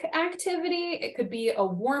quick activity. It could be a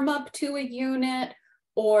warm-up to a unit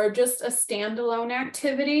or just a standalone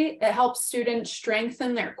activity. It helps students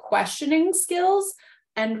strengthen their questioning skills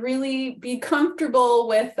and really be comfortable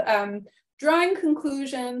with drawing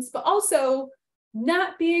conclusions, but also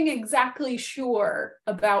not being exactly sure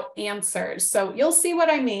about answers. So you'll see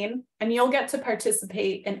what I mean, and you'll get to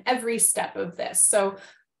participate in every step of this. So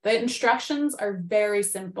the instructions are very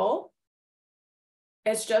simple.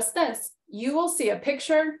 It's just this. You will see a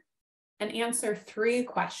picture and answer 3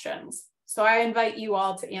 questions. So I invite you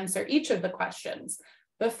all to answer each of the questions.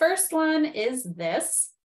 The first one is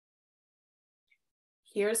this.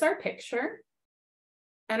 Here's our picture.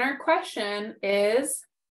 And our question is,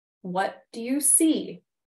 what do you see?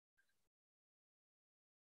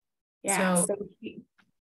 Yeah, so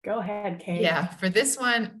go ahead, Kate. Yeah, for this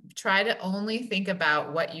one, try to only think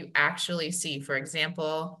about what you actually see. For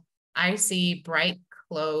example, I see bright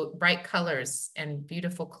colors and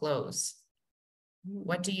beautiful clothes.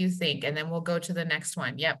 What do you think? And then we'll go to the next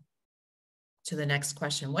one. Yep. To the next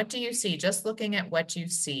question. What do you see? Just looking at what you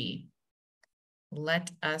see.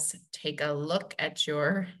 Let us take a look at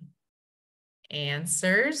your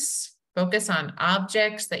answers. Focus on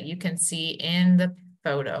objects that you can see in the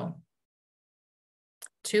photo.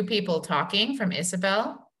 2 people talking from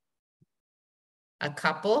Isabel. A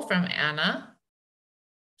couple from Anna.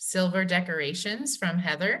 Silver decorations from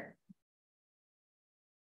Heather.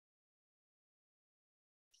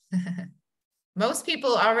 Most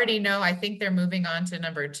people already know. I think they're moving on to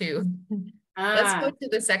number 2. Let's go to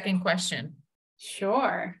the second question.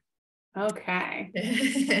 Sure. Okay.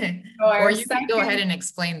 Or you can go ahead and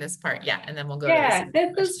explain this part. Yeah, and then we'll go to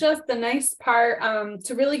the this is just the nice part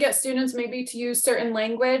to really get students maybe to use certain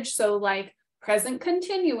language. So like present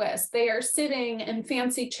continuous. They are sitting in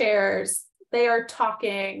fancy chairs. They are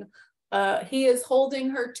talking. He is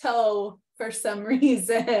holding her toe for some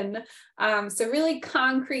reason. So really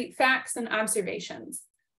concrete facts and observations.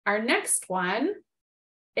 Our next one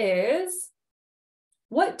is,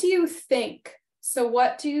 what do you think? So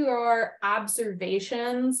what do your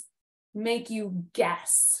observations make you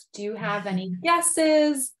guess? Do you have any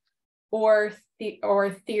guesses or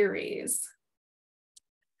theories?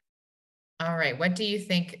 All right, what do you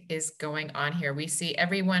think is going on here? We see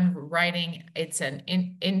everyone writing, it's an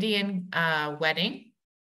Indian wedding.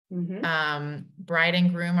 Bride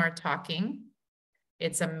and groom are talking.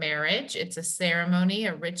 It's a marriage, it's a ceremony,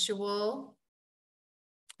 a ritual,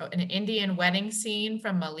 an Indian wedding scene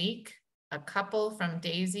from Malik, a couple from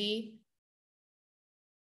Daisy.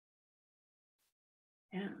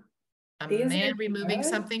 Yeah. A man removing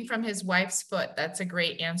something from his wife's foot. That's a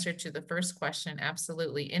great answer to the first question.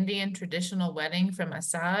 Absolutely. Indian traditional wedding from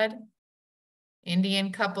Assad.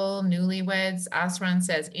 Indian couple, newlyweds. Asran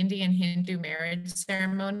says Indian Hindu marriage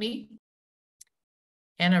ceremony.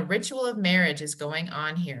 And a ritual of marriage is going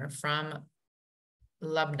on here from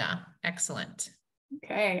Lubna. Excellent.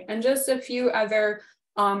 Okay. And just a few other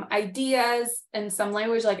ideas in some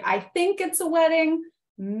language, like I think it's a wedding.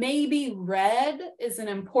 Maybe red is an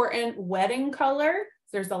important wedding color.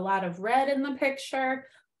 There's a lot of red in the picture.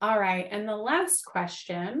 All right, and the last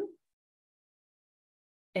question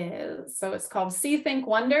is, so it's called See, Think,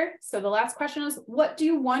 Wonder. So the last question is, what do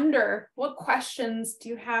you wonder? What questions do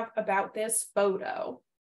you have about this photo?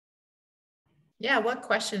 Yeah, what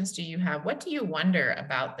questions do you have? What do you wonder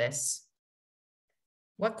about this?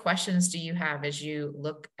 What questions do you have as you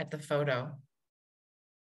look at the photo?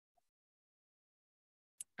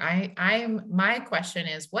 My question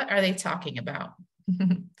is, what are they talking about?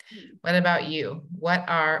 What about you?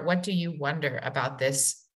 What do you wonder about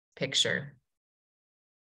this picture?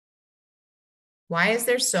 Why is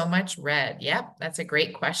there so much red? Yep, that's a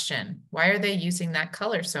great question. Why are they using that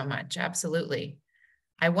color so much? Absolutely.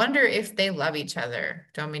 I wonder if they love each other,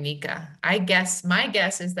 Dominica. My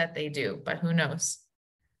guess is that they do, but who knows?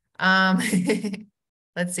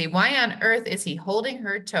 Let's see. Why on earth is he holding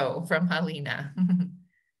her toe from Halina?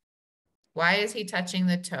 Why is he touching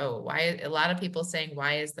the toe? A lot of people saying,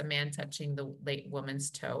 why is the man touching the late woman's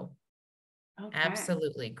toe? Okay.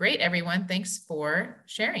 Absolutely. Great, everyone. Thanks for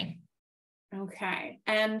sharing. Okay.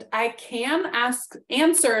 And I can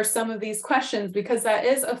answer some of these questions because that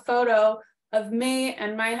is a photo of me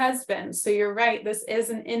and my husband. So you're right. This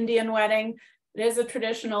is an Indian wedding. It is a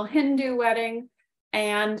traditional Hindu wedding.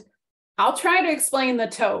 And I'll try to explain the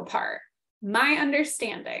toe part. My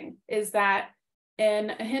understanding is that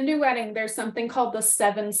in a Hindu wedding, there's something called the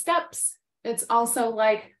 7 steps. It's also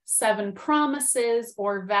like 7 promises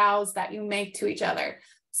or vows that you make to each other.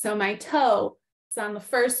 So my toe is on the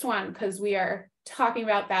first one because we are talking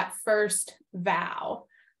about that first vow.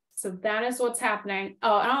 So that is what's happening.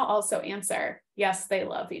 Oh, and I'll also answer, yes, they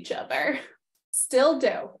love each other. Still do.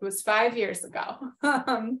 It was 5 years ago.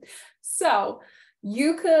 So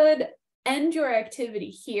you could end your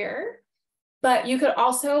activity here. But you could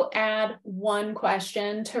also add one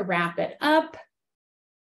question to wrap it up.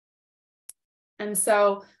 And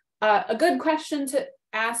so a good question to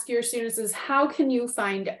ask your students is, how can you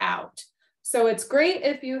find out? So it's great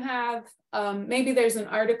if you have, maybe there's an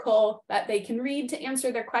article that they can read to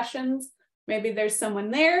answer their questions. Maybe there's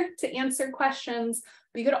someone there to answer questions.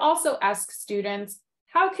 But you could also ask students,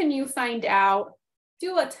 how can you find out?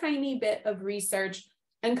 Do a tiny bit of research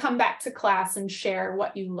and come back to class and share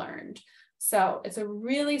what you learned. So it's a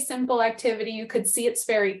really simple activity. You could see it's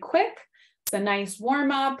very quick. It's a nice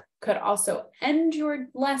warm up, could also end your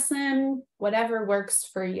lesson, whatever works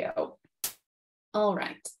for you. All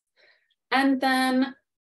right. And then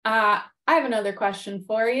I have another question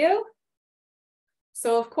for you.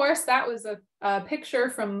 So of course that was a picture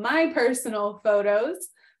from my personal photos,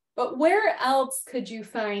 but where else could you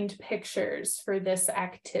find pictures for this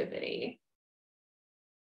activity?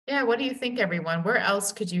 Yeah, what do you think, everyone? Where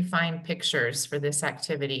else could you find pictures for this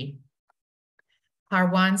activity?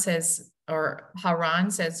 Haran says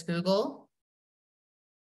Google.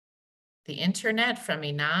 The internet from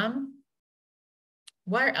Inam.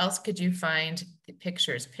 Where else could you find the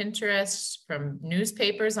pictures? Pinterest, from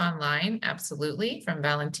newspapers online, absolutely, from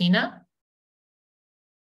Valentina.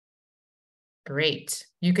 Great.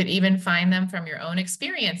 You could even find them from your own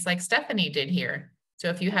experience, like Stephanie did here. So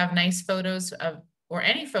if you have nice photos of, or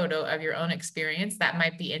any photo of your own experience, that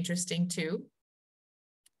might be interesting too.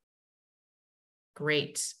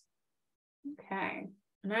 Great. Okay.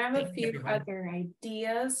 And I have a few other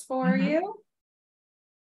ideas for you.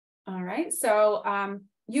 All right. So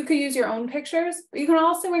you could use your own pictures, but you can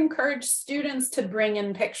also encourage students to bring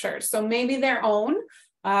in pictures. So maybe their own,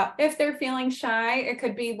 if they're feeling shy, it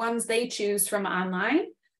could be ones they choose from online.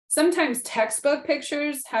 Sometimes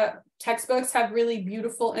textbooks have really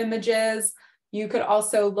beautiful images. You could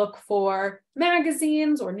also look for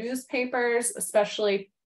magazines or newspapers,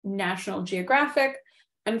 especially National Geographic.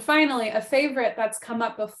 And finally, a favorite that's come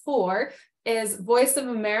up before is Voice of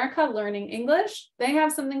America Learning English. They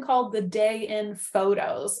have something called the Day in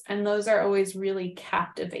Photos, and those are always really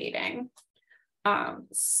captivating.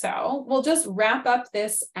 So we'll just wrap up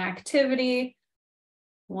this activity.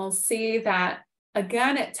 We'll see that,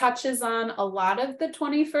 again, it touches on a lot of the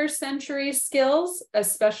 21st century skills,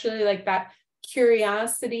 especially like that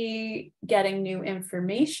curiosity, getting new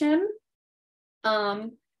information.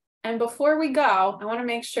 And before we go, I want to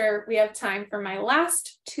make sure we have time for my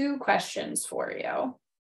last two questions for you.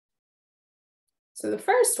 So the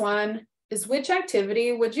first one is, which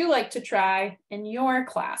activity would you like to try in your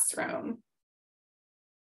classroom?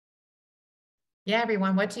 Yeah,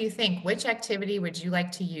 everyone, what do you think? Which activity would you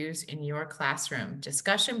like to use in your classroom?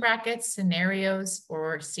 Discussion brackets, scenarios,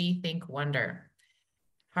 or see, think, wonder?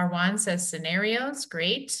 Harwan says scenarios,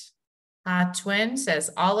 great. Twin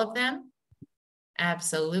says all of them.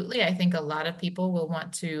 Absolutely. I think a lot of people will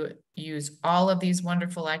want to use all of these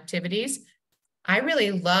wonderful activities. I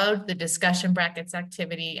really loved the discussion brackets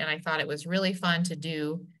activity, and I thought it was really fun to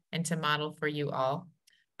do and to model for you all.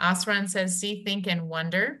 Asran says see, think, and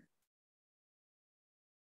wonder.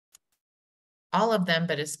 All of them,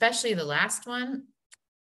 but especially the last one.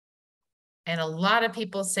 And a lot of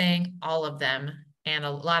people saying all of them, and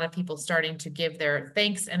a lot of people starting to give their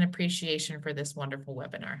thanks and appreciation for this wonderful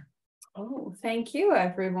webinar. Oh, thank you,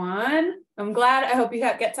 everyone. I'm glad. I hope you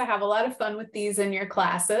get to have a lot of fun with these in your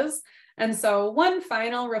classes. And so one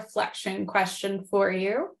final reflection question for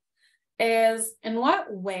you is, in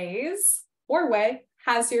what ways or way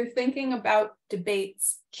has your thinking about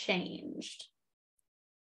debates changed?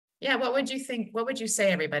 Yeah, what would you think? What would you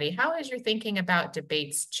say, everybody? How has your thinking about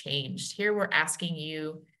debates changed? Here we're asking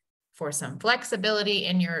you for some flexibility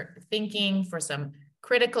in your thinking, for some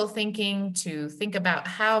critical thinking, to think about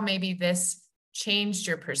how maybe this changed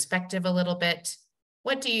your perspective a little bit.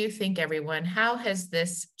 What do you think, everyone? How has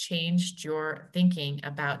this changed your thinking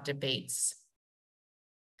about debates?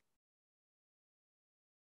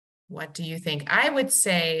 What do you think? I would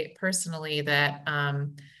say personally that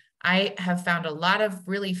I have found a lot of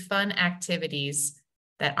really fun activities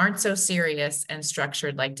that aren't so serious and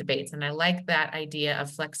structured like debates. And I like that idea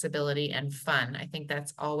of flexibility and fun. I think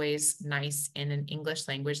that's always nice in an English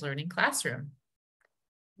language learning classroom.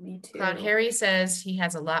 Me too. Cloud Harry says he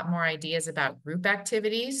has a lot more ideas about group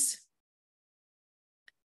activities.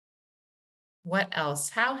 What else?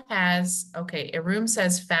 How has, okay, Arum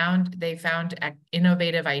says they found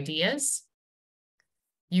innovative ideas.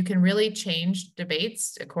 You can really change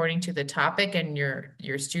debates according to the topic and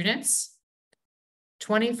your students.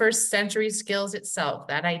 21st century skills itself,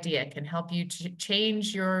 that idea can help you to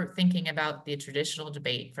change your thinking about the traditional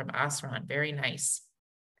debate from Asran. Very nice.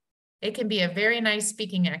 It can be a very nice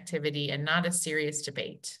speaking activity and not a serious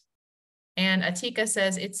debate. And Atika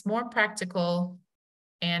says it's more practical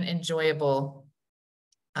and enjoyable.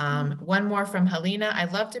 One more from Helena. I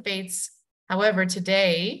love debates. However,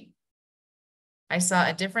 today I saw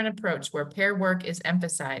a different approach where pair work is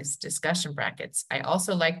emphasized, discussion brackets. I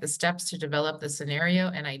also like the steps to develop the scenario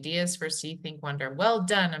and ideas for See, Think, Wonder. Well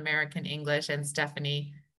done, American English and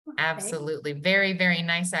Stephanie. Okay. Absolutely. Very, very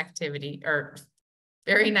nice activity, or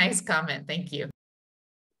very nice comment. Thank you.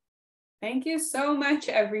 Thank you so much,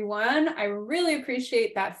 everyone. I really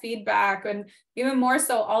appreciate that feedback, and even more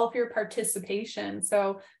so all of your participation.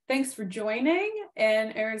 So thanks for joining,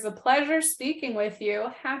 and it was a pleasure speaking with you.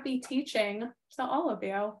 Happy teaching to all of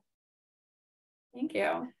you. Thank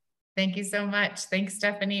you. Thank you so much. Thanks,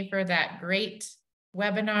 Stephanie, for that great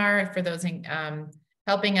webinar, for those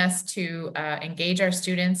helping us to engage our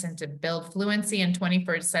students and to build fluency in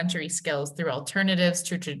 21st century skills through alternatives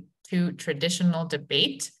to traditional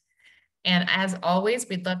debate. And as always,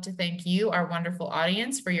 we'd love to thank you, our wonderful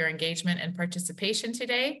audience, for your engagement and participation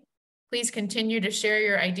today. Please continue to share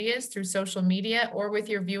your ideas through social media or with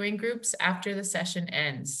your viewing groups after the session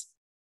ends.